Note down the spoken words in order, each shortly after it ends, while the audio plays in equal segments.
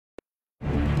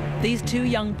These two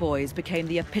young boys became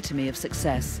the epitome of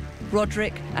success.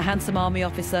 Roderick, a handsome army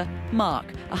officer, Mark,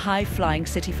 a high-flying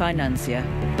city financier.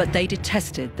 But they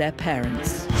detested their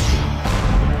parents.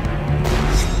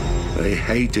 They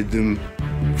hated them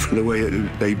for the way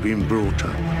they'd been brought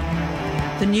up.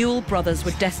 The Newall brothers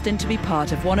were destined to be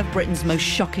part of one of Britain's most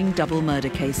shocking double murder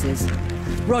cases.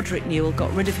 Roderick Newall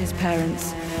got rid of his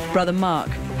parents. Brother Mark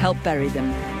helped bury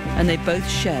them, and they both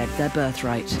shared their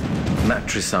birthright.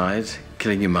 Matricide,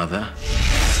 killing your mother.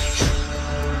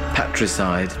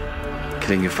 Patricide,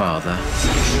 killing your father.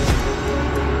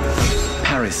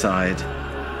 Parricide,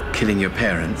 killing your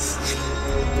parents.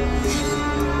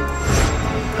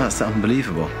 That's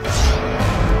unbelievable.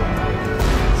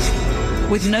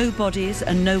 With no bodies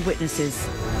and no witnesses,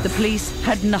 the police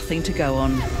had nothing to go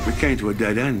on. We came to a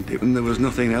dead end, and there was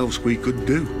nothing else we could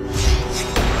do.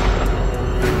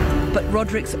 But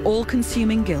Roderick's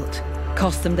all-consuming guilt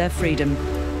cost them their freedom,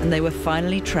 and they were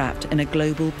finally trapped in a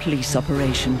global police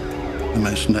operation. The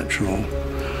most natural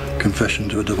confession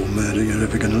to a double murder you're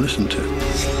ever going to listen to.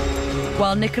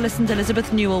 While Nicholas and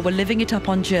Elizabeth Newall were living it up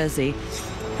on Jersey,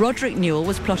 Roderick Newall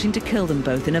was plotting to kill them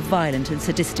both in a violent and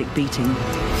sadistic beating.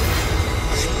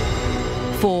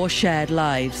 4 shared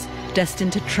lives,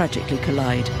 destined to tragically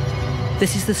collide.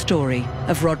 This is the story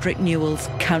of Roderick Newall's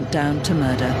countdown to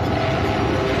murder.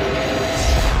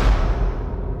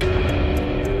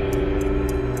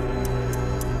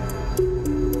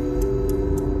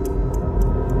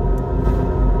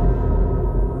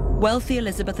 Wealthy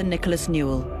Elizabeth and Nicholas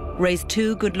Newall raised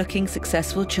 2 good-looking,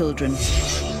 successful children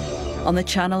on the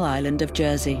Channel Island of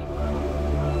Jersey.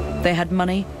 They had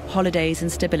money, holidays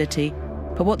and stability,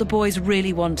 but what the boys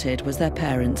really wanted was their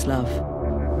parents' love.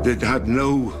 They'd had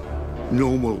no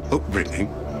normal upbringing,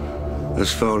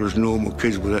 as far as normal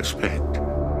kids would expect.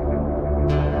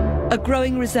 A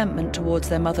growing resentment towards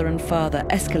their mother and father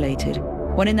escalated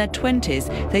when in their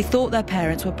 20s they thought their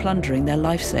parents were plundering their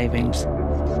life savings.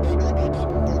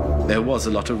 There was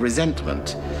a lot of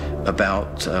resentment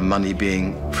about money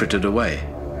being frittered away.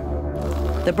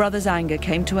 The brothers' anger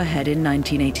came to a head in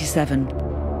 1987.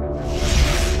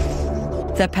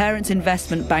 Their parents'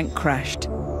 investment bank crashed.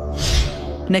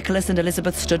 Nicholas and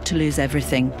Elizabeth stood to lose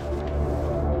everything.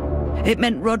 It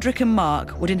meant Roderick and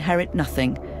Mark would inherit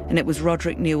nothing, and it was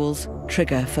Roderick Newall's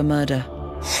trigger for murder.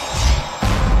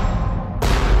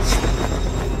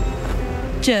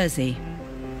 Jersey,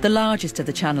 the largest of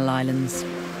the Channel Islands.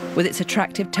 With its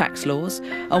attractive tax laws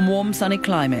and warm, sunny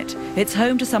climate, it's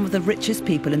home to some of the richest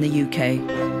people in the UK.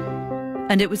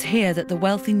 And it was here that the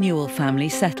wealthy Newall family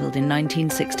settled in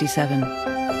 1967.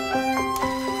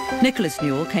 Nicholas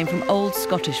Newall came from old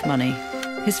Scottish money.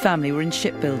 His family were in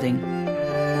shipbuilding.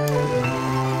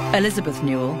 Elizabeth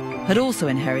Newall had also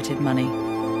inherited money.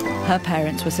 Her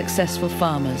parents were successful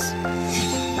farmers.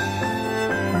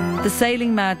 The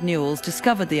sailing-mad Newalls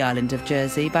discovered the island of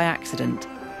Jersey by accident,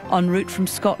 en route from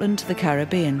Scotland to the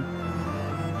Caribbean.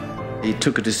 He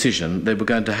took a decision. They were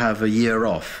going to have a year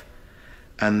off,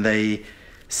 and they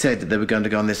said that they were going to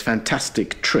go on this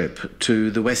fantastic trip to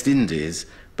the West Indies,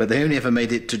 but they only ever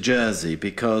made it to Jersey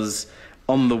because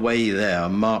on the way there,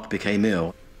 Mark became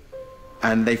ill.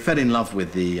 And they fell in love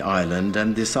with the island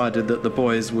and decided that the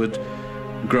boys would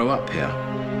grow up here.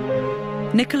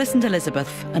 Nicholas and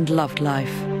Elizabeth and loved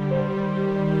life.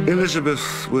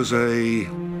 Elizabeth was a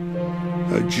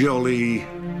jolly,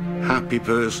 happy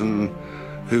person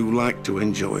who liked to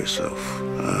enjoy herself.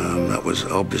 That was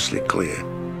obviously clear.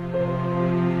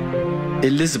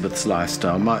 Elizabeth's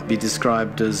lifestyle might be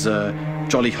described as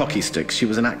jolly hockey sticks. She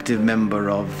was an active member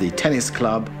of the tennis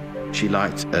club. She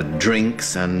liked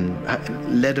drinks and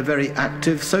led a very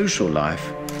active social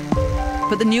life.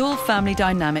 But the Newall family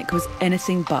dynamic was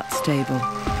anything but stable.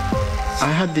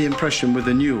 I had the impression with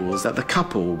the Newalls that the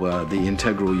couple were the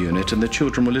integral unit and the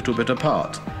children were a little bit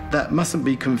apart. That mustn't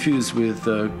be confused with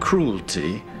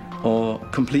cruelty or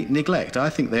complete neglect. I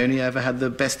think they only ever had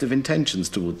the best of intentions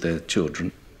toward their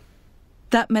children.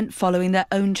 That meant following their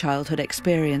own childhood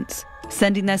experience,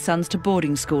 sending their sons to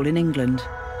boarding school in England.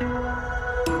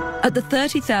 At the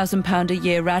 £30,000 a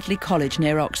year Radley College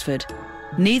near Oxford,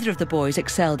 neither of the boys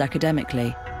excelled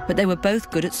academically, but they were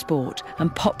both good at sport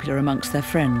and popular amongst their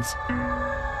friends.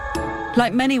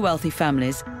 Like many wealthy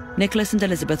families, Nicholas and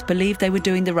Elizabeth believed they were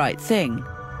doing the right thing,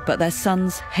 but their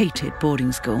sons hated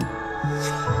boarding school.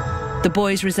 The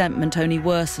boys' resentment only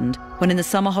worsened when in the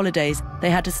summer holidays they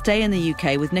had to stay in the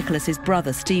UK with Nicholas's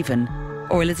brother Stephen,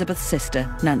 or Elizabeth's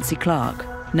sister Nancy Clark,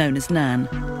 known as Nan.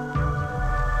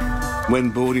 When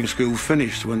boarding school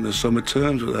finished, when the summer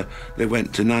terms were there, they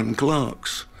went to Nan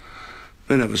Clark's.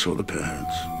 They never saw the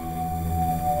parents.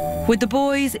 With the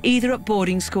boys either at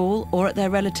boarding school or at their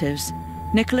relatives,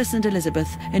 Nicholas and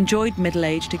Elizabeth enjoyed middle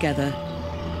age together,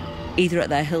 either at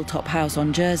their hilltop house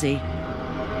on Jersey,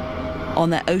 on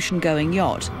their ocean-going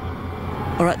yacht,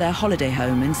 or at their holiday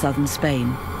home in southern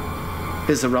Spain.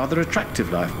 It's a rather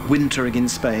attractive life, wintering in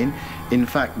Spain. In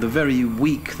fact, the very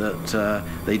week that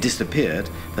they disappeared,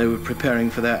 they were preparing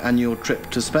for their annual trip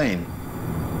to Spain.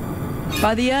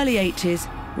 By the early 80s,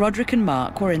 Roderick and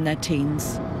Mark were in their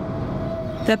teens.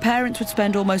 Their parents would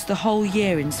spend almost the whole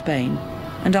year in Spain,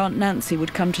 and Aunt Nancy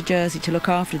would come to Jersey to look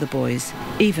after the boys,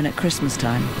 even at Christmas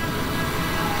time.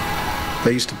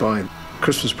 They used to buy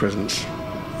Christmas presents,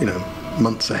 you know,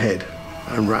 months ahead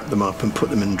and wrap them up and put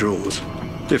them in drawers.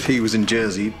 If he was in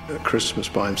Jersey at Christmas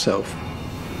by himself,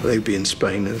 they'd be in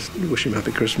Spain and wish him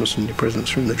happy Christmas and your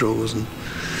presents are in the drawers. And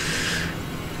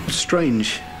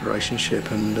strange relationship.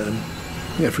 And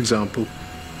yeah, for example,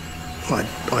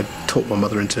 I talked my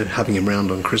mother into having him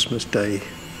round on Christmas Day,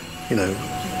 you know,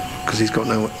 because he's got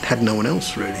had no one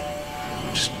else really.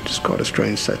 Just quite a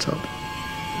strange setup.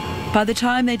 By the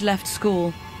time they'd left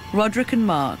school, Roderick and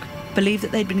Mark believed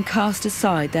that they'd been cast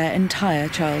aside their entire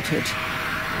childhood.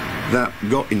 That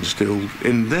got instilled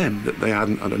in them that they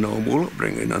hadn't had a normal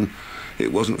upbringing, and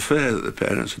it wasn't fair that the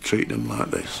parents had treated them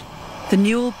like this. The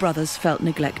Newall brothers felt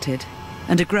neglected,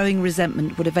 and a growing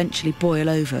resentment would eventually boil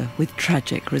over with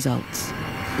tragic results.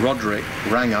 Roderick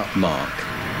rang up Mark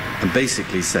and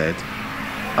basically said,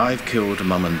 "I've killed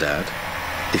Mum and Dad.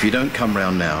 If you don't come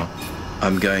round now,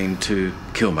 I'm going to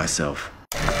kill myself."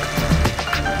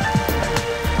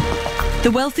 The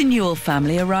wealthy Newall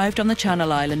family arrived on the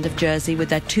Channel Island of Jersey with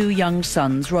their two young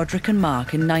sons, Roderick and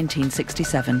Mark, in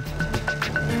 1967.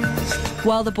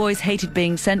 While the boys hated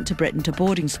being sent to Britain to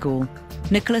boarding school,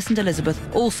 Nicholas and Elizabeth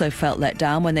also felt let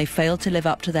down when they failed to live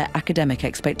up to their academic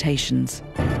expectations.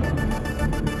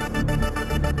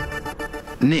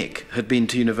 Nick had been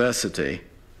to university,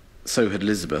 so had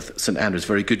Elizabeth, St Andrews,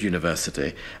 very good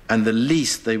university, and the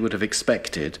least they would have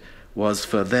expected was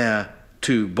for their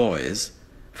two boys,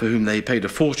 for whom they paid a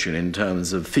fortune in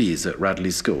terms of fees at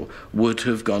Radley School, would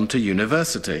have gone to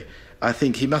university. I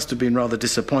think he must have been rather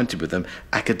disappointed with them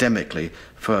academically,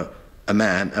 for a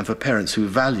man and for parents who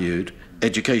valued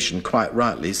education, quite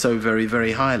rightly, so very,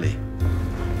 very highly.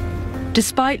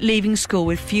 Despite leaving school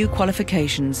with few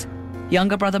qualifications,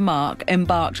 younger brother Mark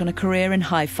embarked on a career in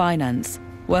high finance,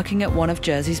 working at one of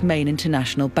Jersey's main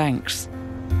international banks.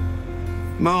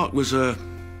 Mark was an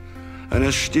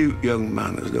astute young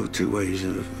man, there's no two ways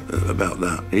about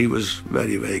that. He was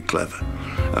very, very clever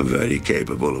and very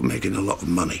capable of making a lot of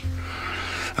money,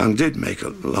 and did make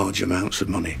large amounts of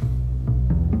money.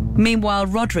 Meanwhile,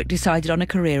 Roderick decided on a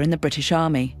career in the British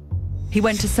Army. He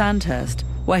went to Sandhurst,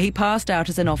 where he passed out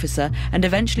as an officer and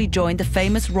eventually joined the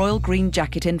famous Royal Green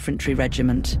Jacket Infantry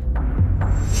Regiment.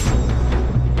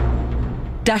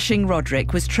 Dashing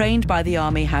Roderick was trained by the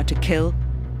army how to kill,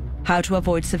 how to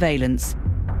avoid surveillance,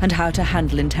 and how to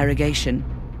handle interrogation,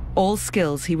 all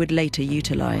skills he would later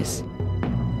utilise.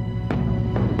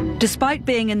 Despite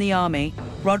being in the army,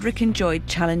 Roderick enjoyed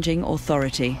challenging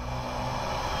authority.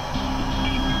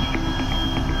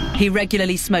 He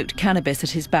regularly smoked cannabis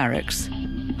at his barracks,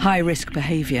 high-risk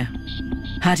behaviour.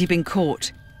 Had he been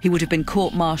caught, he would have been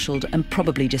court-martialled and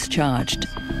probably discharged.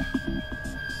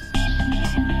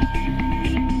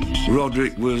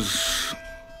 Roderick was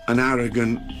an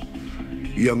arrogant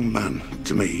young man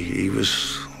to me.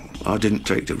 I didn't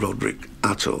take to Roderick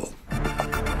at all.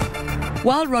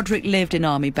 While Roderick lived in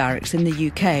army barracks in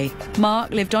the UK, Mark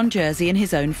lived on Jersey in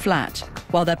his own flat,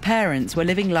 while their parents were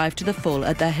living life to the full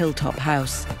at their hilltop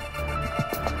house.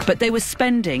 But they were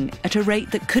spending at a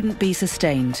rate that couldn't be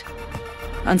sustained,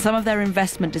 and some of their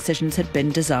investment decisions had been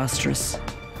disastrous.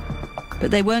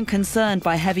 But they weren't concerned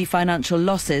by heavy financial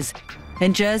losses.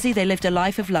 In Jersey, they lived a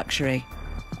life of luxury,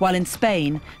 while in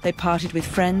Spain, they partied with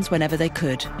friends whenever they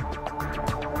could.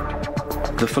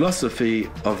 The philosophy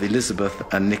of Elizabeth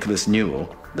and Nicholas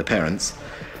Newall, the parents,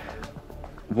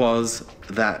 was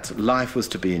that life was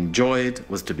to be enjoyed,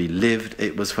 was to be lived,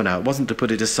 it was for now. It wasn't to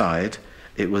put it aside,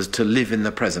 it was to live in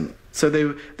the present. So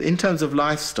they, in terms of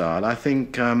lifestyle, I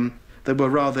think they were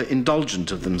rather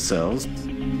indulgent of themselves.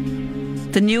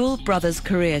 The Newall brothers'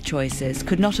 career choices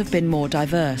could not have been more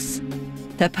diverse.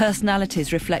 Their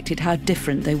personalities reflected how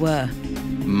different they were.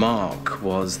 Mark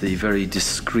was the very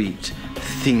discreet,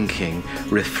 thinking,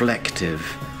 reflective,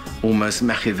 almost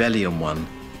Machiavellian one,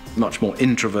 much more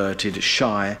introverted,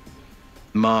 shy.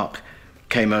 Mark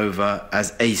came over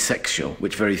as asexual,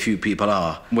 which very few people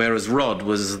are, whereas Rod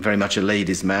was very much a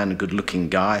ladies' man, a good-looking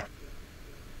guy.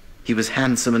 He was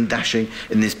handsome and dashing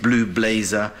in this blue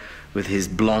blazer with his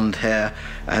blonde hair,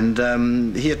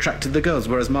 and he attracted the girls,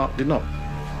 whereas Mark did not.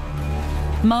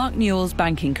 Mark Newall's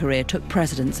banking career took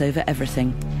precedence over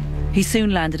everything. He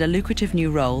soon landed a lucrative new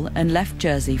role and left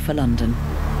Jersey for London.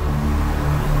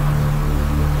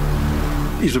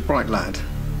 He was a bright lad,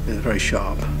 very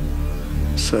sharp,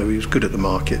 so he was good at the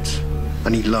markets.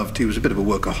 And he was a bit of a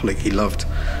workaholic. He loved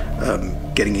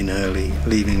getting in early,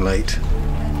 leaving late.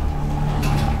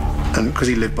 And because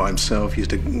he lived by himself, he used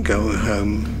to go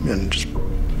home and just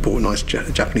bought a nice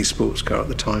Japanese sports car at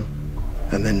the time.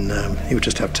 And then he would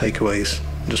just have takeaways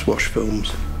and just watch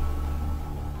films.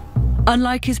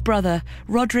 Unlike his brother,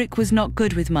 Roderick was not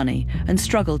good with money and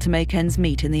struggled to make ends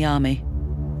meet in the army.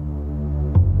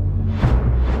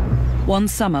 One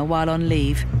summer, while on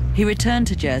leave, he returned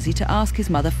to Jersey to ask his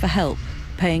mother for help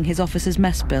paying his officer's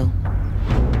mess bill.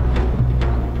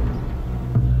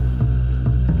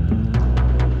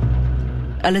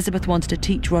 Elizabeth wanted to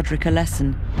teach Roderick a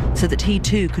lesson so that he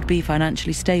too could be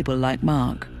financially stable like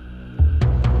Mark.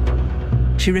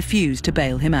 She refused to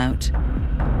bail him out.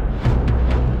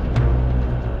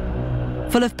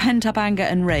 Full of pent-up anger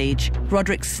and rage,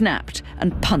 Roderick snapped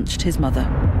and punched his mother.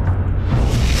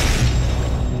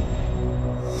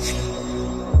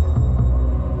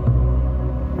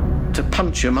 To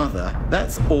punch your mother,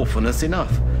 that's awfulness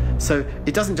enough. So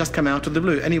it doesn't just come out of the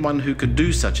blue. Anyone who could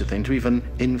do such a thing, to even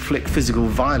inflict physical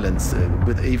violence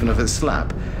with even of a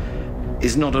slap,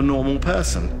 is not a normal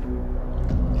person.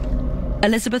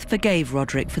 Elizabeth forgave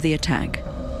Roderick for the attack,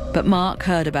 but Mark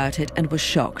heard about it and was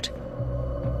shocked.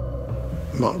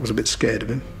 Mark was a bit scared of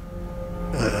him.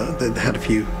 They had a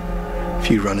few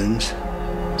run-ins,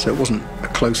 so it wasn't a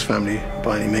close family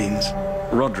by any means.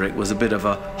 Roderick was a bit of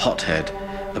a hothead,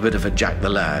 a bit of a Jack the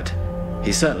Lad.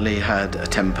 He certainly had a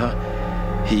temper.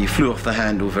 He flew off the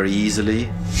handle very easily.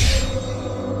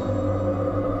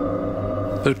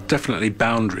 There are definitely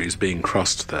boundaries being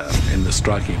crossed there in the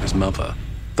striking of his mother.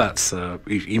 That's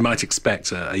you might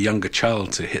expect a younger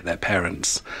child to hit their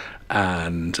parents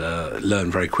and learn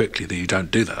very quickly that you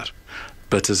don't do that.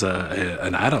 But as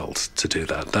an adult to do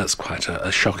that, that's quite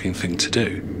a shocking thing to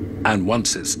do. And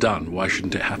once it's done, why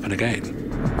shouldn't it happen again?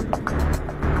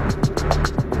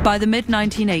 By the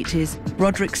mid-1980s,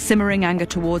 Roderick's simmering anger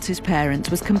towards his parents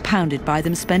was compounded by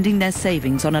them spending their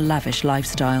savings on a lavish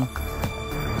lifestyle.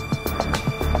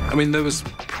 I mean, there was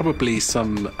probably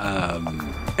some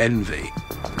envy.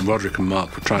 Roderick and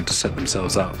Mark were trying to set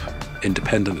themselves up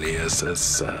independently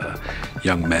as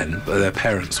young men. Their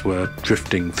parents were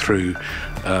drifting through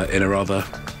in a rather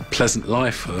pleasant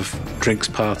life of drinks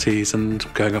parties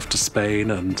and going off to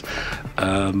Spain, and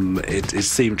it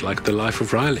seemed like the life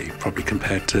of Riley, probably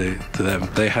compared to them.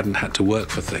 They hadn't had to work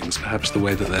for things, perhaps the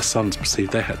way that their sons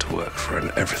perceived they had to work for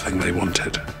everything they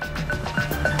wanted.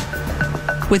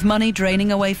 With money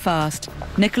draining away fast,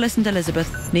 Nicholas and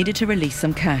Elizabeth needed to release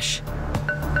some cash.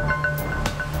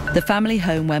 The family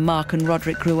home where Mark and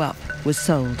Roderick grew up was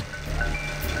sold.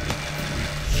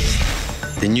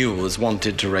 The Newalls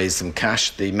wanted to raise some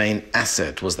cash. The main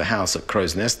asset was the house at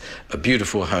Crow's Nest, a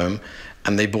beautiful home,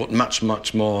 and they bought much,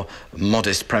 much more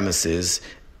modest premises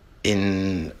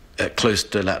in close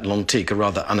to l'Atlantique, a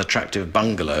rather unattractive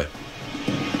bungalow.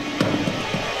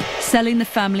 Selling the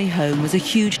family home was a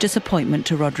huge disappointment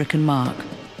to Roderick and Mark.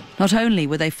 Not only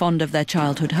were they fond of their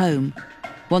childhood home,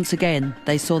 once again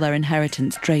they saw their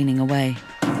inheritance draining away.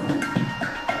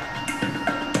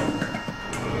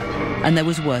 And there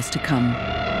was worse to come.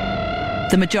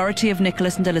 The majority of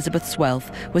Nicholas and Elizabeth's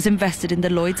wealth was invested in the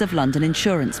Lloyd's of London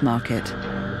insurance market.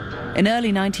 In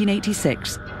early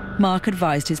 1986, Mark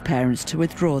advised his parents to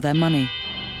withdraw their money,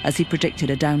 as he predicted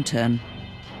a downturn.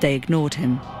 They ignored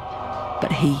him,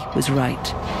 but he was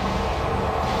right.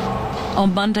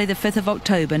 On Monday, the 5th of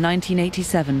October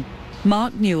 1987,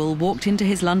 Mark Newall walked into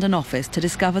his London office to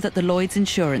discover that the Lloyd's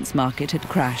insurance market had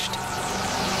crashed.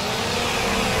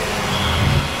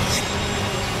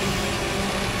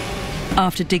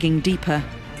 After digging deeper,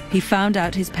 he found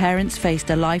out his parents faced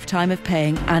a lifetime of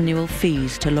paying annual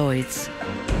fees to Lloyd's.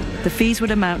 The fees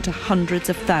would amount to hundreds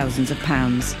of thousands of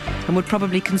pounds and would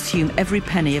probably consume every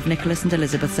penny of Nicholas and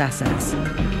Elizabeth's assets,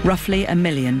 roughly £1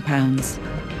 million.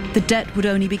 The debt would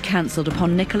only be cancelled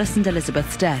upon Nicholas and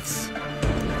Elizabeth's deaths.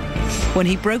 When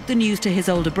he broke the news to his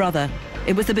older brother,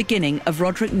 it was the beginning of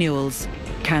Roderick Newall's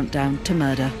countdown to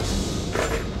murder.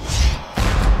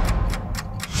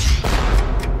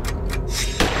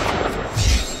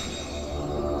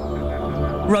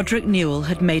 Roderick Newall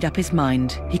had made up his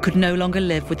mind. He could no longer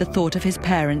live with the thought of his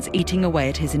parents eating away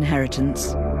at his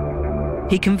inheritance.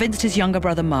 He convinced his younger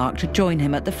brother Mark to join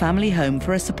him at the family home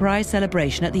for a surprise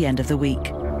celebration at the end of the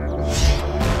week.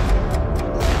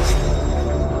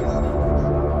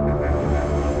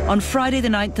 On Friday the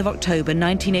 9th of October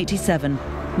 1987,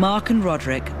 Mark and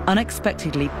Roderick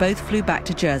unexpectedly both flew back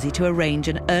to Jersey to arrange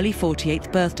an early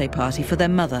 48th birthday party for their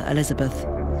mother, Elizabeth.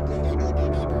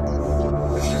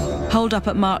 Holed up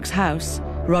at Mark's house,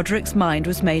 Roderick's mind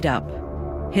was made up.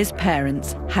 His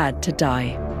parents had to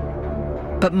die.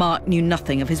 But Mark knew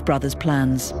nothing of his brother's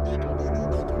plans.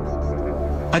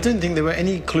 I don't think there were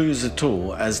any clues at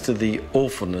all as to the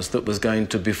awfulness that was going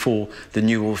to befall the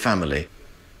Newall family.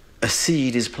 A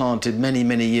seed is planted many,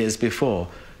 many years before.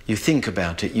 You think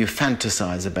about it, you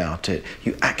fantasize about it,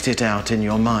 you act it out in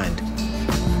your mind.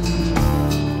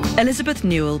 Elizabeth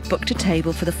Newall booked a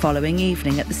table for the following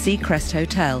evening at the Seacrest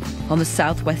Hotel on the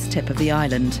southwest tip of the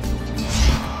island.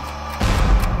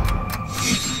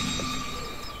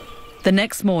 The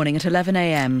next morning at 11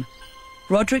 a.m,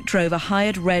 Roderick drove a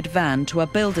hired red van to a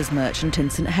builder's merchant in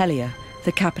St Helier,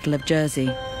 the capital of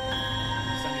Jersey.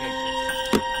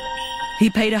 He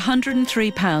paid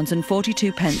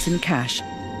 £103.42 in cash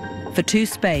for 2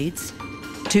 spades,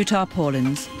 2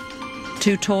 tarpaulins,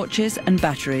 2 torches and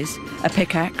batteries, a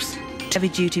pickaxe,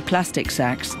 heavy-duty plastic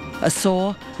sacks, a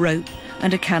saw, rope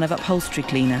and a can of upholstery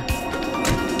cleaner.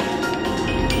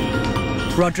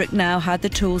 Roderick now had the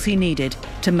tools he needed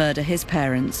to murder his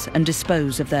parents and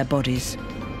dispose of their bodies.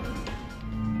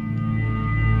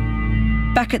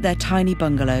 Back at their tiny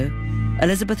bungalow,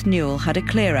 Elizabeth Newall had a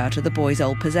clear out of the boys'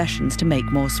 old possessions to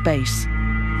make more space.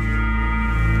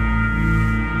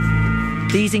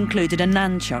 These included a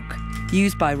nunchuck,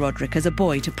 used by Roderick as a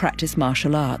boy to practice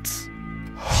martial arts.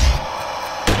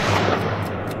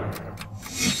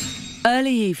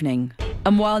 Early evening,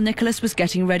 and while Nicholas was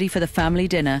getting ready for the family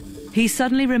dinner, he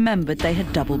suddenly remembered they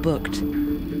had double booked.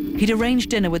 He'd arranged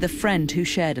dinner with a friend who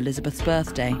shared Elizabeth's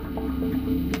birthday.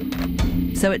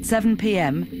 So at 7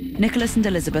 p.m, Nicholas and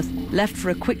Elizabeth left for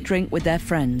a quick drink with their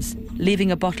friends, leaving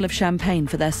a bottle of champagne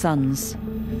for their sons.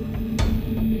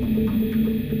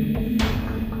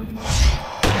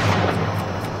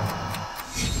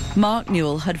 Mark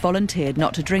Newall had volunteered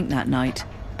not to drink that night,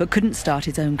 but couldn't start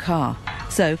his own car.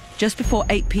 So, just before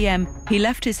 8 p.m, he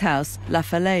left his house, La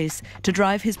Falaise, to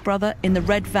drive his brother in the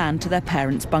red van to their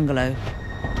parents' bungalow.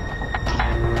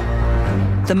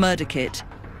 The murder kit,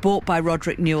 bought by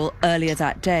Roderick Newall earlier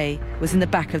that day, was in the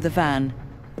back of the van.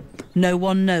 No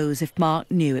one knows if Mark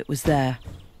knew it was there.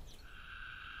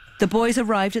 The boys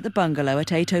arrived at the bungalow at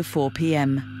 8:04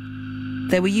 p.m.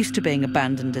 They were used to being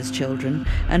abandoned as children,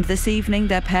 and this evening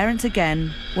their parents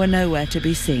again were nowhere to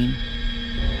be seen.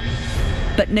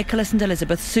 But Nicholas and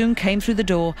Elizabeth soon came through the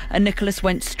door, and Nicholas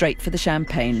went straight for the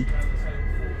champagne.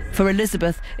 For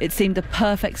Elizabeth, it seemed the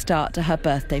perfect start to her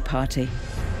birthday party.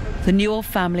 The Newall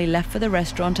family left for the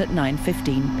restaurant at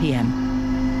 9:15 p.m.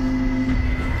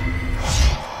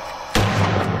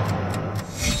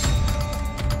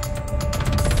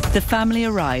 The family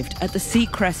arrived at the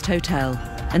Seacrest Hotel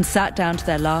and sat down to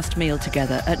their last meal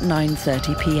together at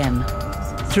 9:30 p.m.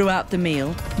 Throughout the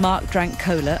meal, Mark drank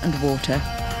cola and water,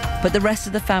 but the rest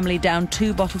of the family downed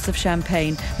 2 bottles of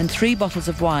champagne and 3 bottles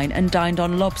of wine and dined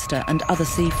on lobster and other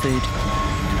seafood.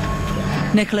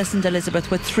 Nicholas and Elizabeth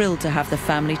were thrilled to have the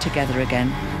family together again.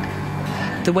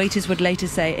 The waiters would later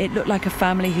say it looked like a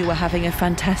family who were having a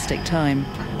fantastic time.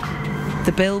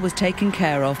 The bill was taken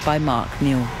care of by Mark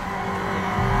Newall.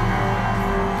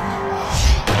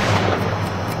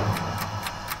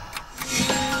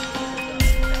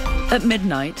 At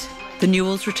midnight, the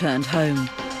Newalls returned home.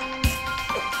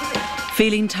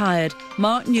 Feeling tired,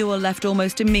 Mark Newall left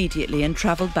almost immediately and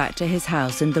travelled back to his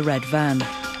house in the red van.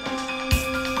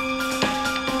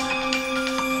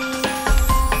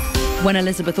 When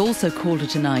Elizabeth also called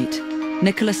it a night,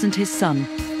 Nicholas and his son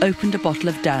opened a bottle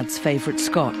of Dad's favourite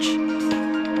scotch.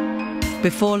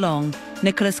 Before long,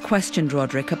 Nicholas questioned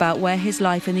Roderick about where his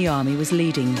life in the army was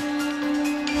leading.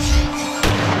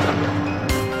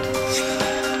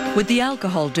 With the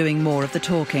alcohol doing more of the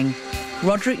talking,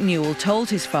 Roderick Newall told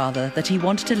his father that he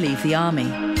wanted to leave the army.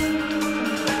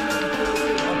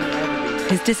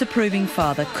 His disapproving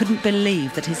father couldn't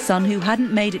believe that his son, who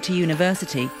hadn't made it to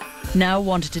university, now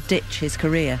wanted to ditch his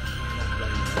career.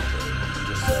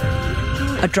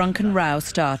 A drunken row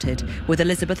started, with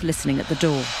Elizabeth listening at the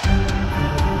door.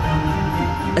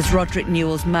 As Roderick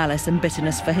Newall's malice and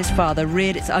bitterness for his father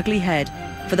reared its ugly head,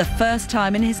 for the first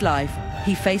time in his life,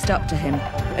 he faced up to him,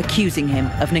 accusing him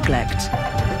of neglect.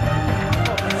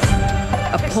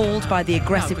 Appalled by the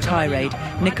aggressive tirade,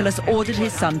 Nicholas ordered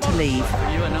his son to leave.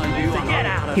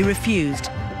 He refused,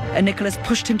 and Nicholas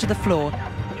pushed him to the floor,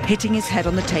 hitting his head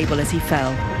on the table as he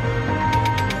fell.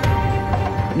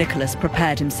 Nicholas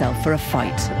prepared himself for a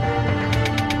fight.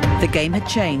 The game had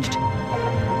changed.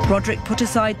 Roderick put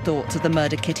aside thoughts of the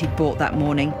murder kit he'd bought that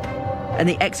morning and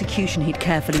the execution he'd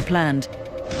carefully planned.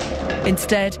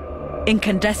 Instead,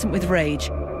 incandescent with rage,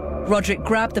 Roderick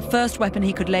grabbed the first weapon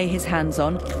he could lay his hands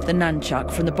on, the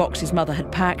nunchuck from the box his mother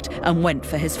had packed, and went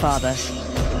for his father.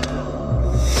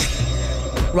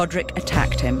 Roderick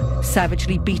attacked him,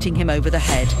 savagely beating him over the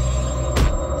head.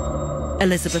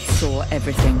 Elizabeth saw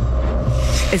everything.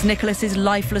 As Nicholas's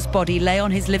lifeless body lay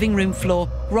on his living room floor,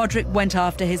 Roderick went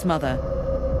after his mother.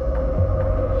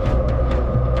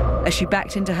 As she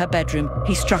backed into her bedroom,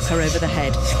 he struck her over the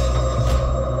head.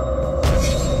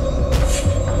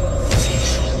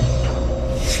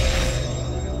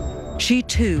 She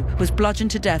too was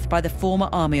bludgeoned to death by the former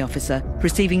army officer,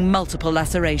 receiving multiple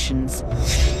lacerations.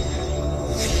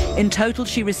 In total,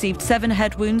 she received 7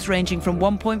 head wounds ranging from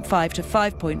 1.5 to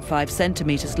 5.5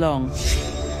 centimetres long.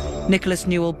 Nicholas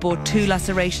Newall bore 2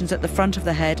 lacerations at the front of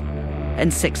the head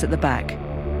and 6 at the back.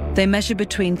 They measured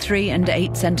between 3 and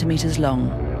 8 centimetres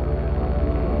long.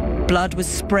 Blood was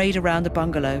sprayed around the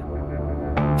bungalow.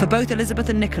 For both Elizabeth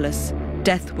and Nicholas,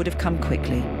 death would have come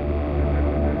quickly.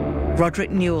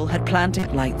 Roderick Newall had planned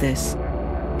it like this.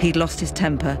 He'd lost his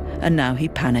temper and now he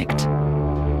panicked.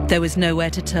 There was nowhere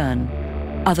to turn,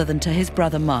 other than to his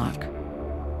brother Mark.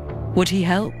 Would he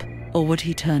help or would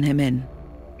he turn him in?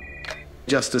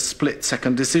 Just a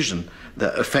split-second decision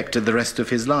that affected the rest of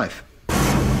his life.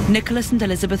 Nicholas and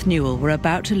Elizabeth Newall were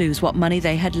about to lose what money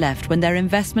they had left when their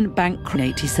investment bank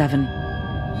crashed in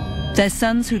 1987. Their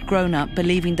sons, who'd grown up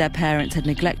believing their parents had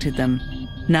neglected them,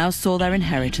 now saw their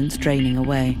inheritance draining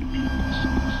away.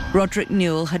 Roderick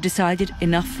Newall had decided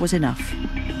enough was enough.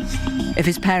 If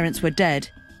his parents were dead,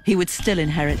 he would still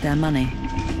inherit their money.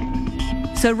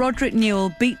 So Roderick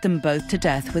Newall beat them both to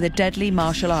death with a deadly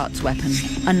martial arts weapon,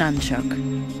 a nunchuck.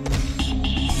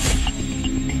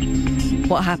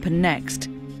 What happened next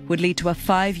would lead to a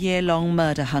 5-year-long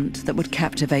murder hunt that would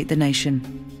captivate the nation.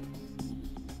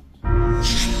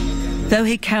 Though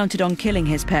he counted on killing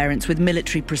his parents with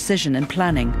military precision and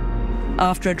planning,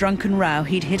 after a drunken row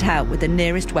he'd hit out with the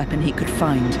nearest weapon he could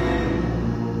find.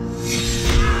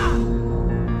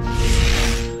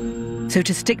 So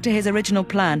to stick to his original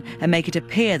plan and make it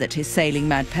appear that his sailing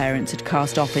mad parents had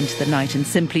cast off into the night and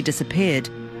simply disappeared,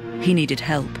 he needed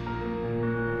help.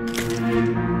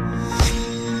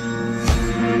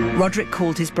 Roderick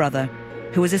called his brother,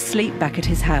 who was asleep back at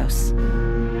his house.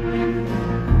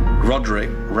 Roderick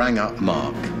rang up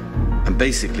Mark and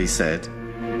basically said,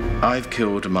 "I've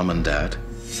killed Mum and Dad.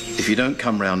 If you don't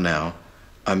come round now,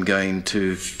 I'm going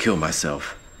to kill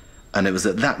myself." And it was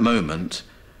at that moment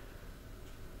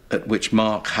at which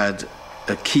Mark had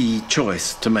a key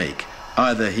choice to make.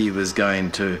 Either he was going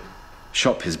to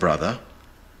shop his brother,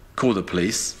 call the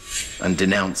police and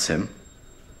denounce him,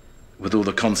 with all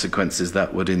the consequences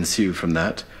that would ensue from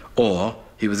that, or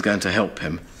he was going to help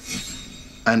him.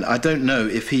 And I don't know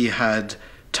if he had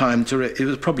time to... It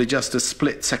was probably just a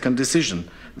split-second decision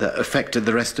that affected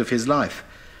the rest of his life.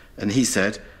 And he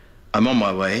said, "I'm on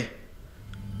my way.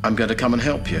 I'm going to come and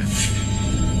help you."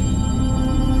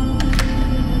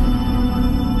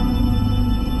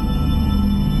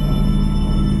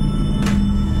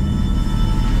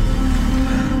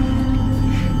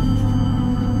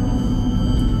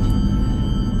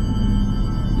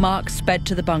 Mark sped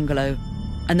to the bungalow,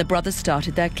 and the brothers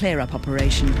started their clear-up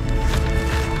operation.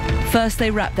 First, they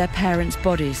wrapped their parents'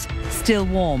 bodies, still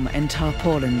warm, in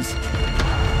tarpaulins.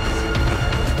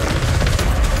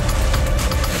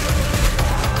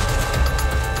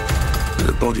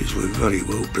 The bodies were very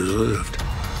well preserved.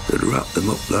 They'd wrapped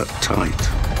them up that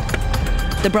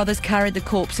tight. The brothers carried the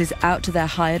corpses out to their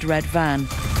hired red van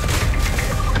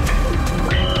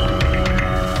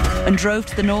and drove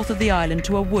to the north of the island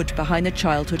to a wood behind the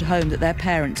childhood home that their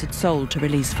parents had sold to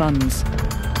release funds.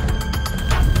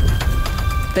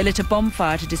 They lit a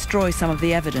bonfire to destroy some of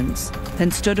the evidence, then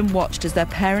stood and watched as their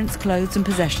parents' clothes and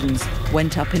possessions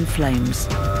went up in flames.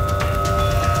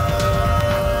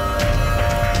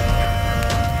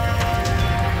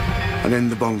 And in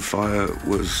the bonfire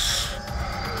was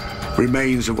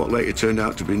remains of what later turned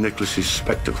out to be Nicholas's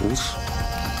spectacles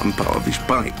and part of his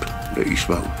pipe that he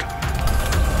smoked.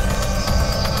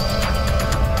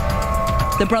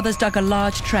 The brothers dug a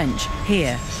large trench,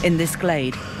 here, in this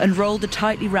glade, and rolled the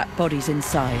tightly wrapped bodies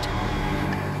inside.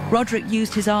 Roderick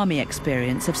used his army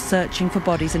experience of searching for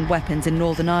bodies and weapons in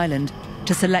Northern Ireland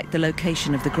to select the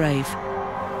location of the grave.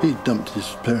 He dumped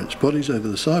his parents' bodies over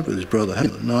the side with his brother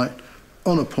at night,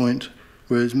 on a point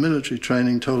where his military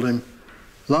training told him,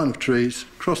 line of trees,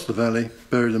 cross the valley,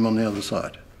 bury them on the other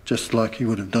side, just like he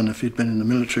would have done if he'd been in the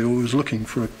military or was looking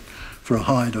for a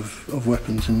hide of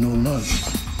weapons in Northern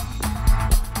Ireland.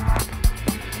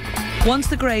 Once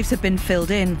the graves had been filled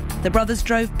in, the brothers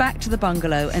drove back to the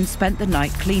bungalow and spent the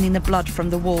night cleaning the blood from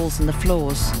the walls and the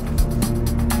floors.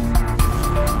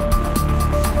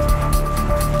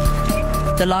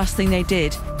 The last thing they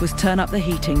did was turn up the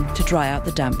heating to dry out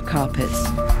the damp carpets.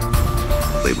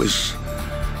 It was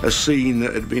a scene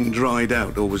that had been dried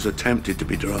out, or was attempted to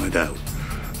be dried out.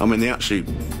 I mean, they actually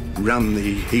ran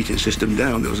the heating system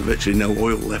down. There was virtually no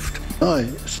oil left. I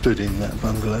stood in that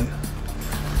bungalow,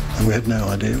 and we had no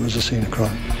idea it was a scene of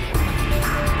crime.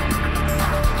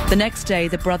 The next day,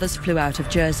 the brothers flew out of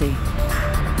Jersey.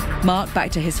 Mark back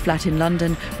to his flat in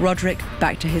London, Roderick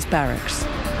back to his barracks.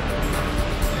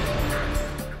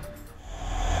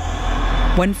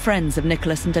 When friends of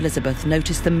Nicholas and Elizabeth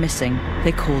noticed them missing,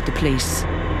 they called the police.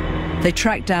 They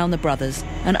tracked down the brothers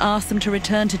and asked them to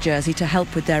return to Jersey to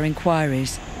help with their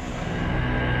inquiries.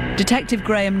 Detective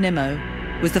Graham Nimmo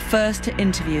was the first to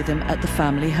interview them at the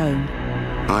family home.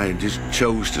 I just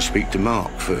chose to speak to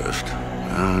Mark first,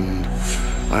 and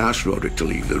I asked Roderick to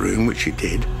leave the room, which he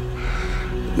did.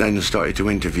 Then I started to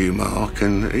interview Mark,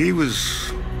 and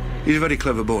he's a very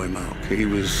clever boy, Mark. He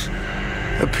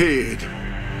appeared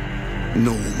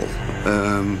normal,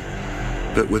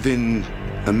 but within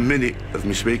a minute of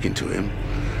me speaking to him,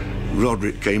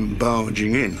 Roderick came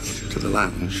barging in to the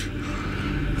lounge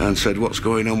and said, "What's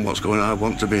going on, what's going on? I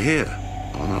want to be here."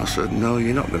 And I said, "No,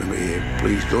 you're not going to be here,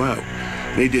 please go out."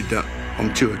 And he did that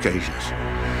on 2 occasions.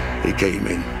 He came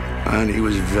in and he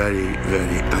was very,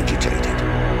 very agitated.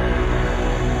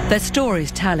 Their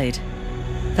stories tallied.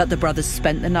 That the brothers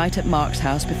spent the night at Mark's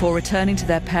house before returning to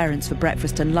their parents for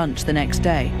breakfast and lunch the next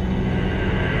day.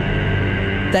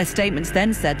 Their statements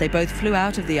then said they both flew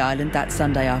out of the island that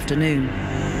Sunday afternoon.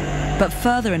 But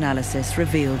further analysis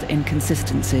revealed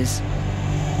inconsistencies.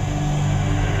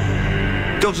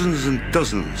 Dozens and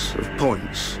dozens of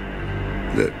points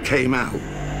that came out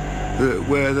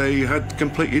where they had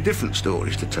completely different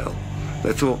stories to tell.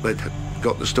 They thought they'd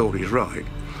got the stories right,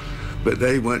 but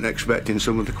they weren't expecting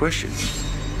some of the questions.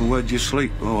 Where'd you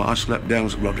sleep? Oh, I slept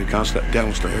Roderick, I slept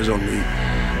downstairs on the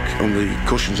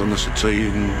cushions on the settee,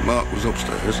 and Mark was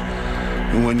upstairs.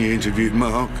 And when you interviewed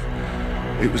Mark,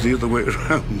 it was the other way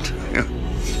around. Yeah.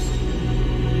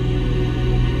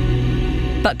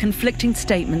 But conflicting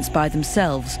statements by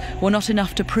themselves were not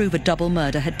enough to prove a double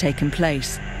murder had taken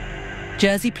place.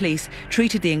 Jersey police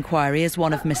treated the inquiry as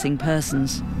one of missing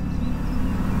persons.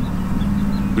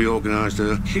 We organised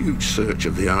a huge search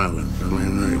of the island. I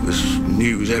mean, it was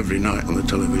news every night on the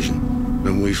television.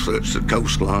 And we searched the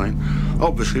coastline,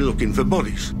 obviously looking for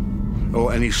bodies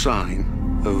or any sign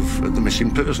of the missing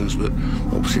persons, but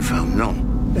obviously found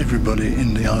none. Everybody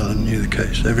in the island knew the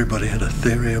case. Everybody had a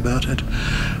theory about it,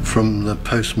 from the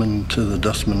postman to the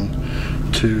dustman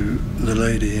to the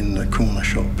lady in the corner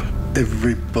shop.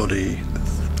 Everybody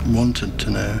wanted to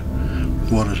know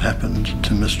what had happened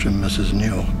to Mr. and Mrs.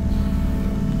 Newall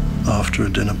after a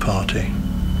dinner party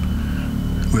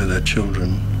where their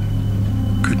children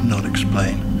could not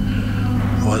explain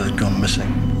why they'd gone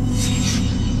missing.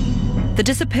 The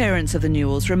disappearance of the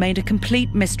Newalls remained a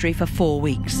complete mystery for 4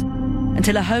 weeks,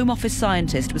 until a Home Office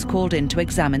scientist was called in to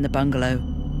examine the bungalow.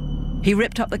 He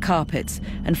ripped up the carpets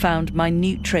and found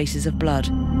minute traces of blood.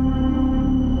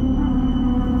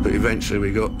 But eventually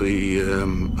we got the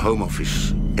Home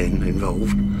Office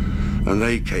involved, and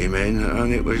they came in,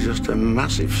 and it was just a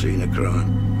massive scene of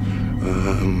crime.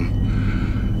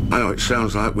 I know it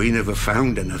sounds like we never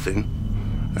found anything,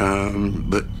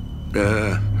 but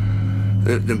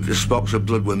the spots of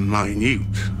blood were minute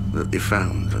that they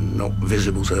found and not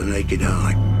visible to the naked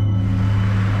eye.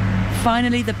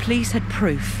 Finally, the police had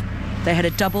proof. They had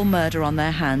a double murder on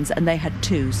their hands, and they had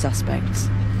 2 suspects.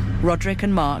 Roderick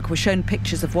and Mark were shown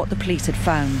pictures of what the police had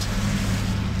found.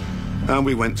 And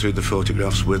we went through the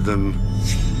photographs with them.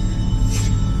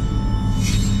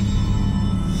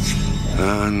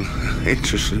 And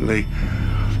interestingly,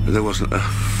 there wasn't a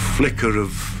flicker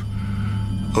of,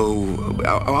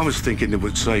 I was thinking they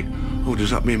would say, "Oh, does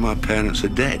that mean my parents are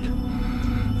dead?"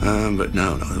 But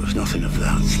no, there was nothing of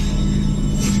that.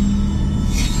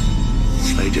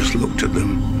 They just looked at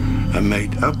them and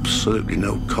made absolutely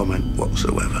no comment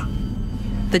whatsoever.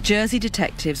 The Jersey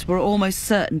detectives were almost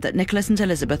certain that Nicholas and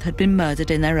Elizabeth had been murdered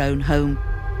in their own home.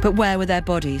 But where were their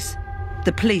bodies?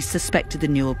 The police suspected the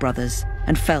Newall brothers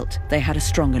and felt they had a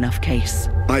strong enough case.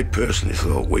 I personally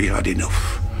thought we had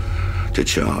enough to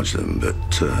charge them,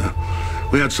 but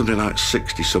we had something like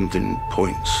 60-something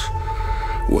points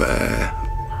where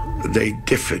they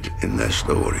differed in their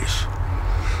stories.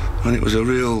 And it was a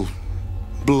real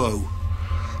blow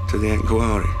to the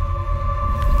inquiry.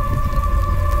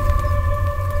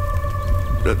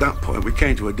 At that point, we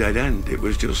came to a dead end. It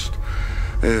was just,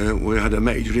 we had a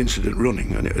major incident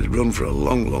running, and it had run for a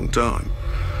long, long time.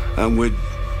 And we'd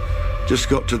just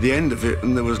got to the end of it,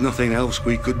 and there was nothing else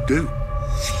we could do.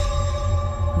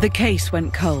 The case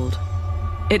went cold.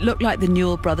 It looked like the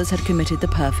Newall brothers had committed the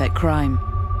perfect crime.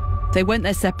 They went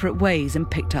their separate ways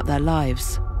and picked up their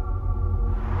lives.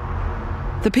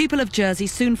 The people of Jersey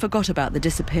soon forgot about the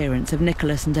disappearance of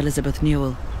Nicholas and Elizabeth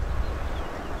Newall.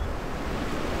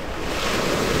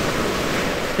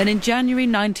 Then in January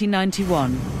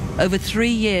 1991, over 3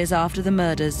 years after the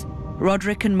murders,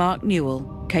 Roderick and Mark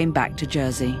Newall came back to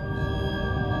Jersey.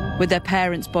 With their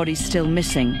parents' bodies still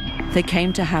missing, they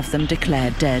came to have them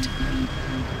declared dead.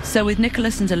 So with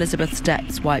Nicholas and Elizabeth's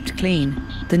debts wiped clean,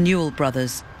 the Newall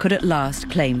brothers could at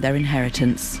last claim their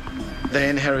inheritance. They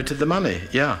inherited the money,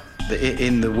 yeah.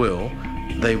 In the will,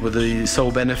 they were the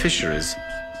sole beneficiaries.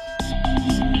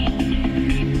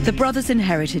 The brothers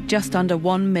inherited just under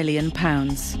 £1 million.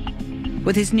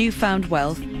 With his newfound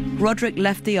wealth, Roderick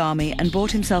left the army and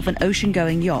bought himself an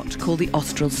ocean-going yacht called the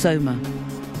Austral Soma.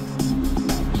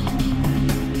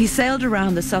 He sailed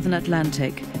around the southern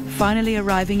Atlantic, finally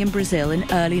arriving in Brazil in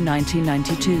early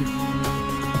 1992.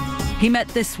 He met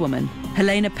this woman,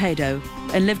 Helena Pedo,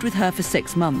 and lived with her for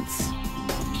 6 months.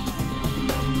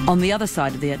 On the other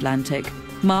side of the Atlantic,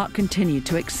 Mark continued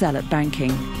to excel at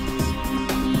banking.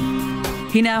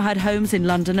 He now had homes in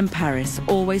London and Paris,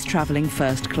 always travelling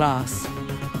first class.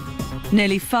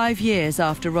 Nearly 5 years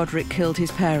after Roderick killed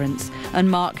his parents and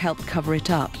Mark helped cover it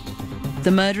up,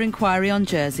 the murder inquiry on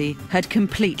Jersey had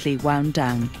completely wound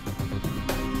down.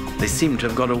 They seem to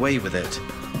have got away with it.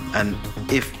 And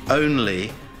if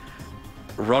only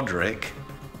Roderick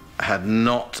had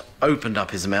not opened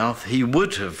up his mouth, he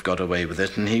would have got away with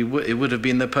it, and it would have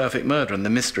been the perfect murder, and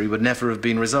the mystery would never have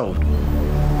been resolved.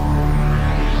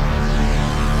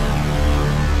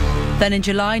 Then in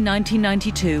July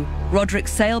 1992, Roderick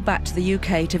sailed back to the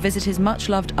UK to visit his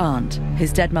much-loved aunt,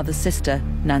 his dead mother's sister,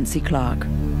 Nancy Clark.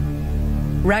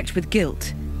 Racked with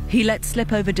guilt, he let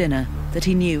slip over dinner that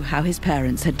he knew how his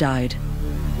parents had died.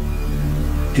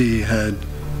 He had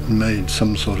made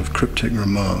some sort of cryptic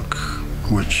remark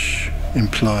which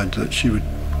implied that she would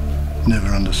never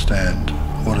understand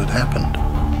what had happened.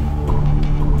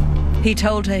 He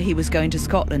told her he was going to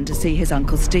Scotland to see his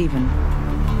Uncle Stephen.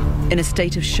 In a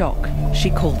state of shock, she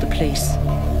called the police.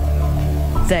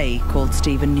 They called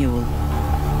Stephen Newall.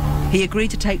 He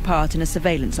agreed to take part in a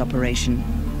surveillance operation.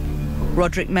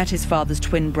 Roderick met his father's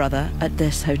twin brother at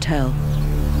this hotel.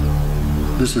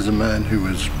 This is a man who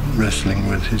was wrestling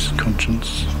with his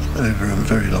conscience over a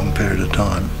very long period of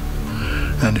time,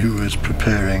 and who was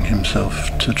preparing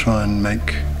himself to try and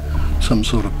make some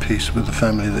sort of peace with the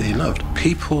family that he loved.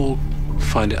 People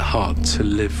find it hard to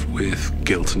live with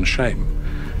guilt and shame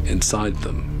inside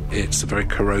them. It's a very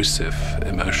corrosive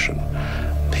emotion.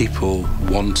 People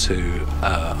want to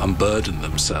unburden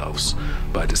themselves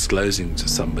by disclosing to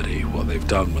somebody what they've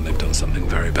done when they've done something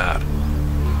very bad.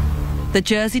 The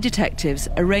Jersey detectives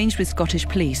arranged with Scottish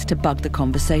police to bug the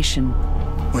conversation.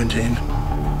 Went in,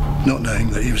 not knowing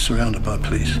that he was surrounded by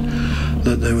police,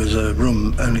 that there was a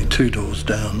room only 2 doors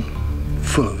down,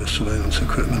 full of surveillance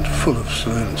equipment, full of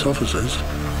surveillance officers,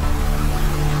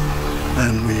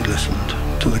 and we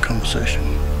listened to the conversation.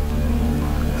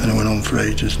 And it went on for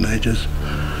ages and ages.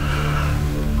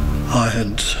 I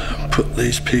had put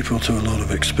these people to a lot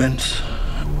of expense,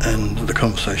 and the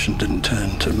conversation didn't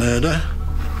turn to murder.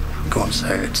 Go on,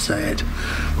 say it.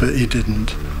 But he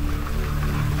didn't.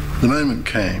 The moment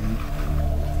came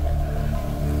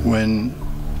when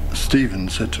Stephen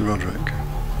said to Roderick,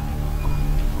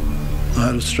 I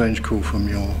had a strange call from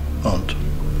your aunt,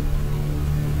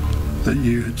 that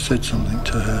you had said something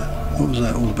to her. What was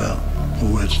that all about?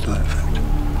 Or words to that effect.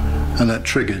 And that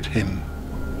triggered him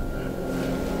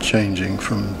changing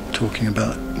from talking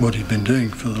about what he'd been doing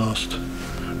for the last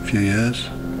few years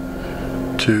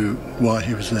to why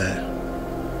he was there.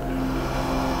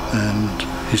 And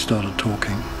he started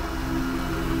talking.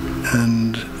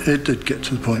 And it did get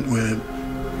to the point where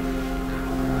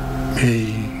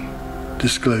he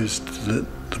disclosed that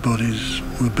the bodies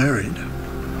were buried.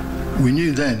 We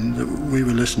knew then that we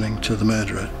were listening to the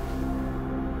murderer.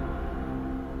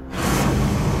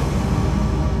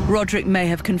 Roderick may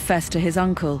have confessed to his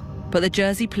uncle, but the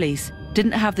Jersey police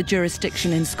didn't have the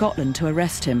jurisdiction in Scotland to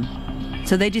arrest him,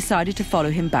 so they decided to follow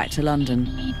him back to London.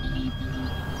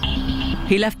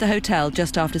 He left the hotel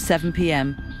just after 7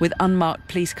 p.m. with unmarked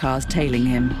police cars tailing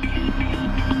him.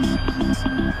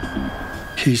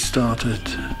 He started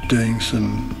doing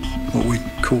some, what we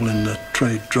call in the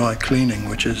trade, dry cleaning,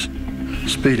 which is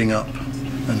speeding up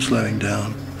and slowing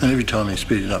down. And every time he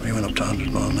speeded up, he went up to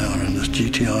 100 miles an hour in this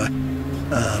GTI.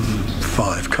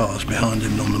 5 cars behind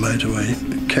him on the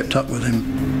motorway kept up with him.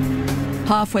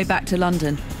 Halfway back to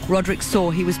London, Roderick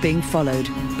saw he was being followed,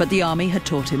 but the army had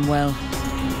taught him well.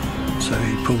 So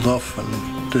he pulled off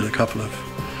and did a couple of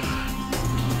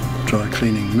dry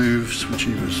cleaning moves which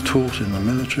he was taught in the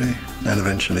military, and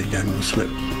eventually gave him the slip.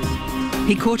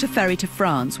 He caught a ferry to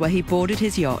France where he boarded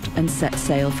his yacht and set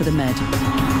sail for the Med.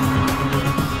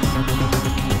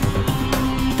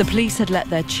 The police had let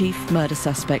their chief murder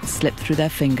suspect slip through their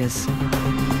fingers.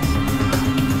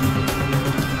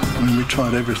 I mean, we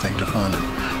tried everything to find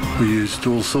him. We used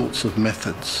all sorts of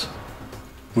methods,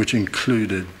 which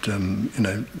included,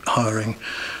 hiring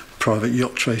private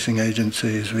yacht tracing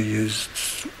agencies. We used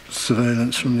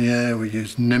surveillance from the air. We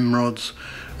used Nimrods.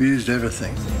 We used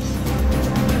everything.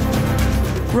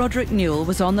 Roderick Newall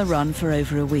was on the run for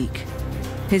over a week.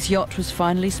 His yacht was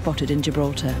finally spotted in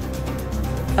Gibraltar.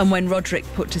 And when Roderick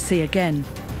put to sea again,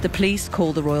 the police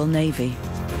called the Royal Navy.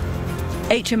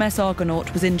 HMS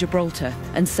Argonaut was in Gibraltar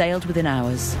and sailed within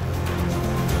hours.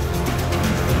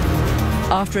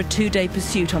 After a 2-day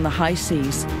pursuit on the high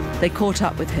seas, they caught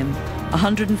up with him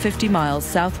 150 miles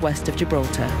southwest of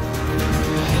Gibraltar.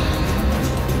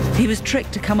 He was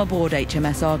tricked to come aboard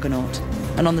HMS Argonaut,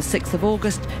 and on the 6th of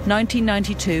August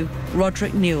 1992,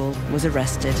 Roderick Newall was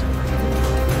arrested.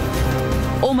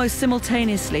 Almost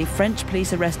simultaneously, French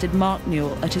police arrested Mark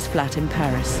Newall at his flat in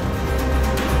Paris.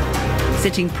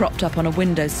 Sitting propped up on a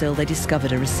windowsill, they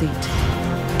discovered a receipt.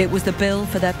 It was the bill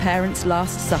for their parents'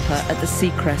 last supper at the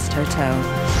Seacrest Hotel.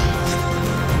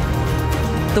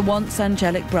 The once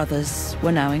angelic brothers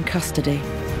were now in custody.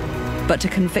 But to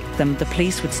convict them, the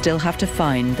police would still have to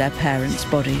find their parents'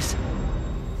 bodies.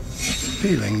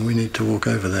 Feeling we need to walk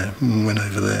over there. And went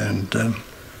over there and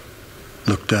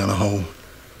looked down a hole,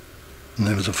 and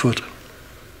there was a foot.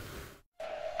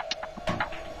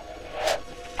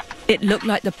 It looked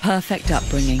like the perfect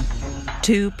upbringing.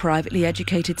 2 privately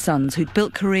educated sons who'd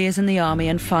built careers in the army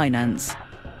and finance,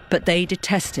 but they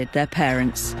detested their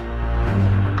parents.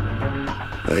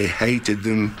 They hated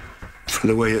them for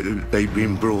the way that they'd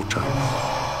been brought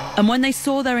up. And when they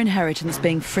saw their inheritance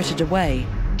being frittered away,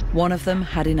 one of them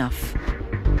had enough.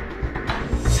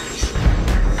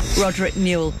 Roderick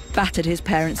Newall battered his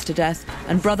parents to death,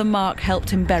 and brother Mark helped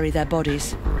him bury their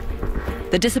bodies.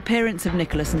 The disappearance of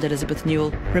Nicholas and Elizabeth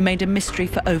Newall remained a mystery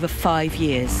for over 5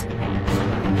 years.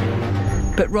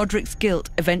 But Roderick's guilt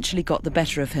eventually got the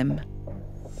better of him.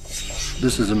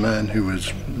 This is a man who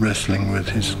was wrestling with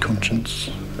his conscience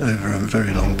over a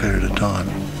very long period of time.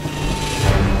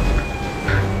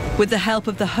 With the help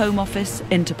of the Home Office,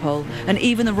 Interpol, and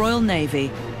even the Royal Navy,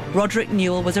 Roderick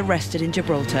Newall was arrested in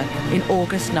Gibraltar in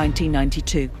August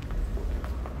 1992.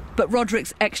 But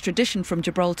Roderick's extradition from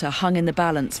Gibraltar hung in the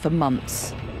balance for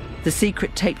months. The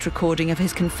secret taped recording of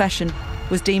his confession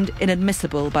was deemed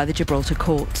inadmissible by the Gibraltar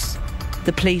courts.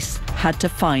 The police had to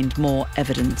find more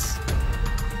evidence.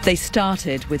 They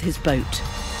started with his boat.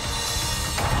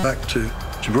 Back to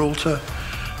Gibraltar,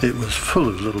 it was full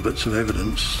of little bits of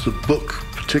evidence. The book,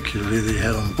 particularly, that he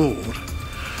had on board,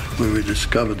 where we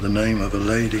discovered the name of a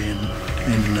lady in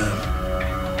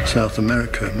South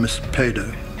America, Miss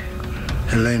Pedo,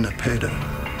 Helena Pedo.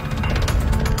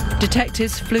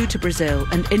 Detectives flew to Brazil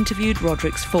and interviewed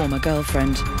Roderick's former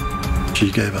girlfriend.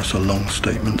 She gave us a long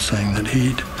statement saying that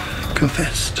he'd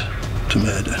confessed to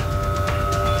murder.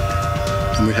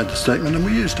 And we had the statement and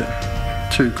we used it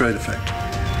to great effect.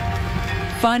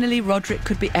 Finally, Roderick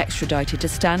could be extradited to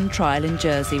stand trial in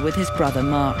Jersey with his brother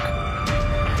Mark.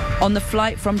 On the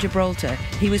flight from Gibraltar,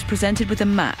 he was presented with a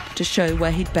map to show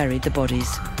where he'd buried the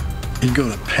bodies. He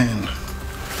got a pen.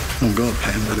 Not got a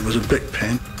pen, but it was a big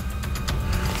pen.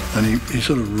 And he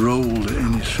sort of rolled it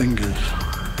in his fingers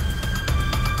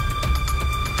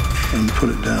and put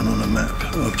it down on a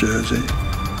map of Jersey.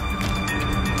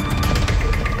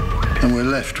 And we're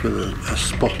left with a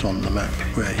spot on the map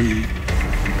where he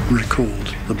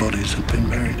recalled the bodies had been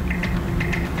buried.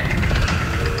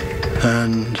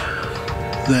 And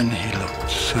then he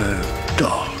looked so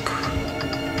dark,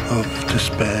 of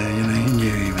despair. He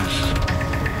knew he was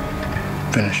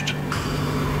finished,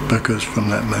 because from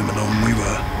that moment on we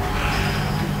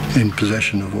were in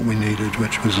possession of what we needed,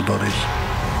 which was the bodies.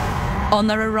 On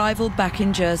their arrival back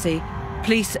in Jersey,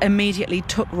 police immediately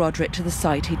took Roderick to the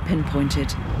site he'd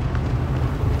pinpointed.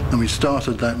 And we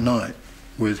started that night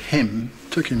with him,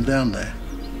 took him down there,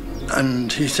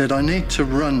 and he said, I need to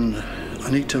run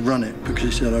it, because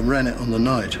he said, I ran it on the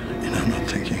night. I'm not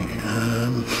thinking,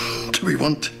 do we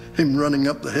want him running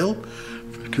up the hill?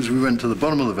 Because we went to the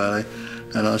bottom of the valley,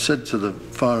 and I said to the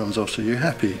firearms officer, are you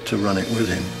happy to run it with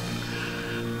him?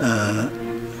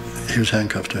 He was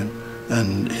handcuffed to him,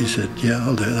 and he said, yeah,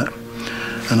 I'll do that.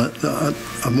 And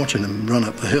I'm watching him run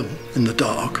up the hill in the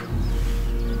dark,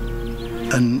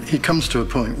 and he comes to a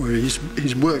point where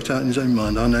he's worked out in his own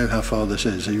mind, I know how far this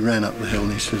is. He ran up the hill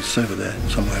and he said, it's over there,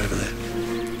 somewhere over there.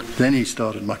 Then he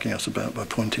started mucking us about by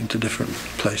pointing to different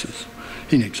places.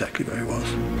 He knew exactly where he was.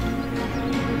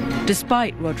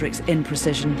 Despite Roderick's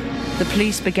imprecision, the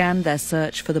police began their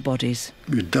search for the bodies.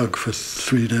 We dug for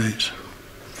 3 days.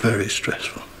 Very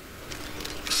stressful.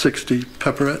 60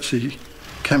 paparazzi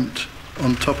camped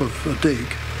on top of a dig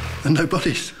and no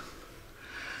bodies.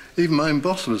 Even my own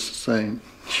boss was saying,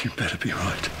 "You better be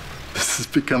right. This is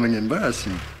becoming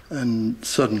embarrassing." And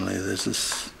suddenly there's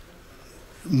this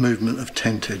movement of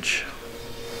tentage.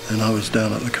 And I was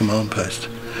down at the command post.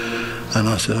 And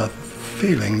I said, "I have a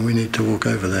feeling we need to walk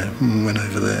over there." And went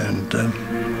over there and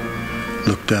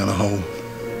looked down a hole.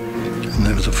 And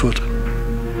there was a foot.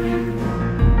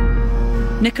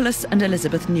 Nicholas and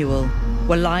Elizabeth Newall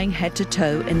were lying head to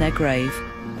toe in their grave,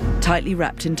 tightly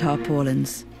wrapped in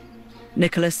tarpaulins.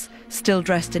 Nicholas still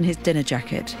dressed in his dinner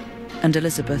jacket, and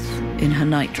Elizabeth in her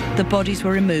nightdress. The bodies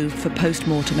were removed for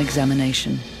post-mortem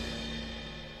examination.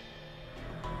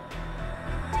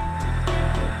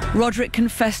 Roderick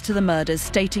confessed to the murders,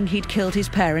 stating he'd killed his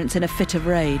parents in a fit of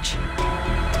rage.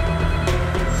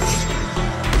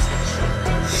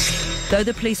 Though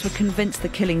the police were convinced the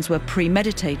killings were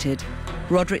premeditated,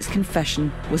 Roderick's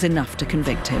confession was enough to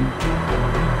convict him.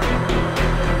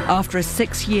 After a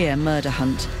 6-year murder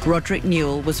hunt, Roderick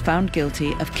Newall was found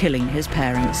guilty of killing his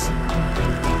parents.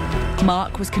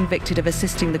 Mark was convicted of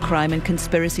assisting the crime and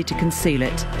conspiracy to conceal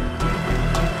it.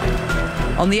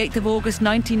 On the 8th of August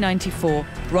 1994,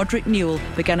 Roderick Newall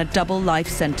began a double life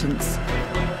sentence.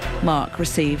 Mark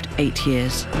received 8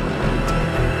 years.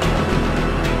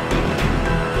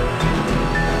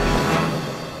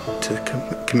 To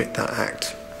commit that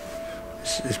act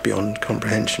is beyond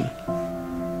comprehension.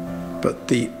 But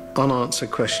the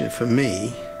unanswered question for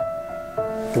me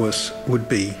would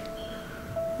be,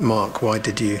 Mark, why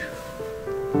did you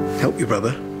help your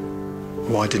brother?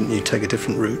 Why didn't you take a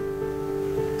different route?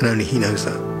 And only he knows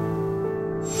that.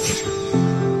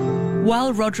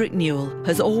 While Roderick Newall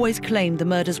has always claimed the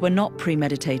murders were not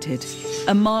premeditated,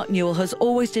 and Mark Newall has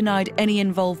always denied any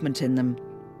involvement in them,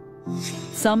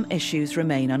 some issues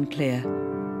remain unclear.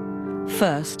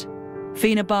 First,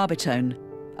 phenobarbital,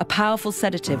 a powerful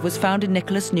sedative, was found in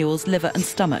Nicholas Newall's liver and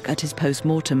stomach at his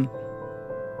post-mortem.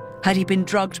 Had he been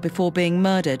drugged before being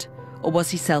murdered, or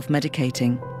was he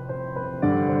self-medicating?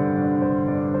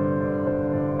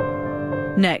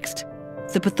 Next,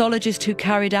 the pathologist who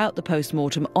carried out the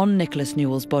post-mortem on Nicholas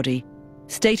Newall's body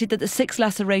stated that the 6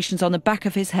 lacerations on the back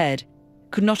of his head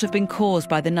could not have been caused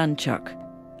by the nunchuck,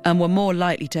 and were more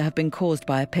likely to have been caused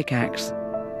by a pickaxe.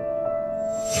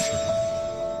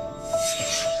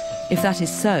 If that is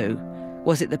so,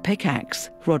 was it the pickaxe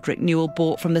Roderick Newall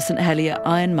bought from the St Helier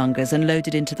ironmongers and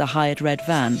loaded into the hired red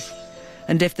van?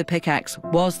 And if the pickaxe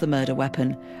was the murder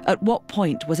weapon, at what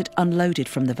point was it unloaded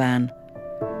from the van?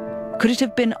 Could it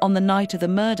have been on the night of the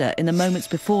murder, in the moments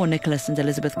before Nicholas and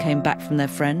Elizabeth came back from their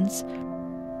friends?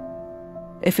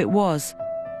 If it was,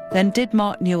 then did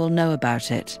Mark Newall know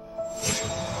about it?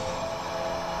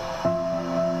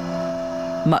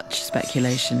 Much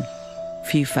speculation,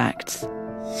 few facts.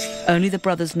 Only the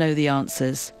brothers know the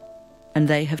answers, and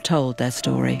they have told their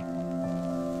story.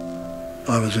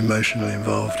 I was emotionally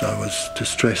involved. I was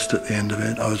distressed at the end of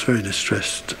it. I was very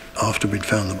distressed after we'd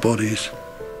found the bodies.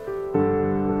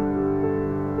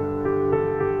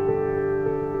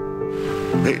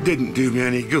 It didn't do me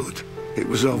any good. It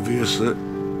was obvious that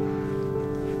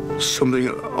something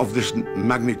of this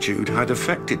magnitude had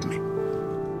affected me.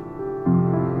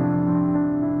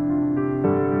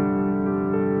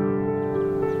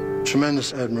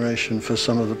 Tremendous admiration for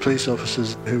some of the police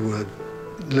officers who were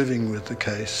living with the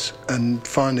case and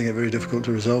finding it very difficult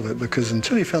to resolve it, because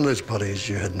until you found those bodies,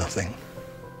 you had nothing.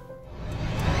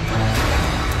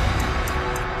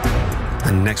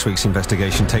 And next week's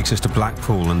investigation takes us to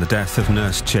Blackpool and the death of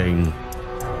Nurse Jane.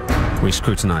 We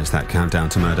scrutinise that countdown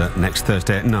to murder next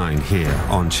Thursday at 9 here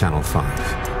on Channel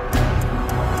 5.